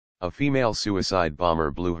A female suicide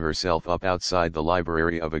bomber blew herself up outside the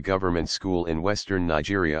library of a government school in western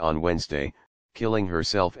Nigeria on Wednesday, killing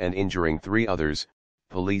herself and injuring 3 others,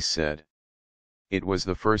 police said. It was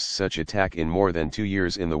the first such attack in more than 2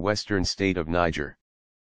 years in the western state of Niger.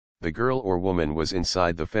 The girl or woman was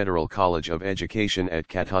inside the Federal College of Education at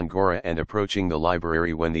Katangora and approaching the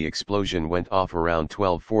library when the explosion went off around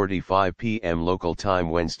 12:45 p.m. local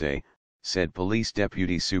time Wednesday, said Police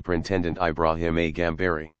Deputy Superintendent Ibrahim A.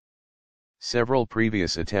 Gambari. Several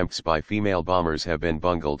previous attempts by female bombers have been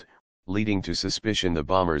bungled, leading to suspicion the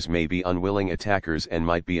bombers may be unwilling attackers and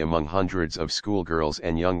might be among hundreds of schoolgirls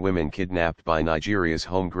and young women kidnapped by Nigeria's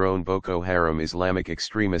homegrown Boko Haram Islamic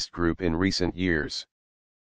extremist group in recent years.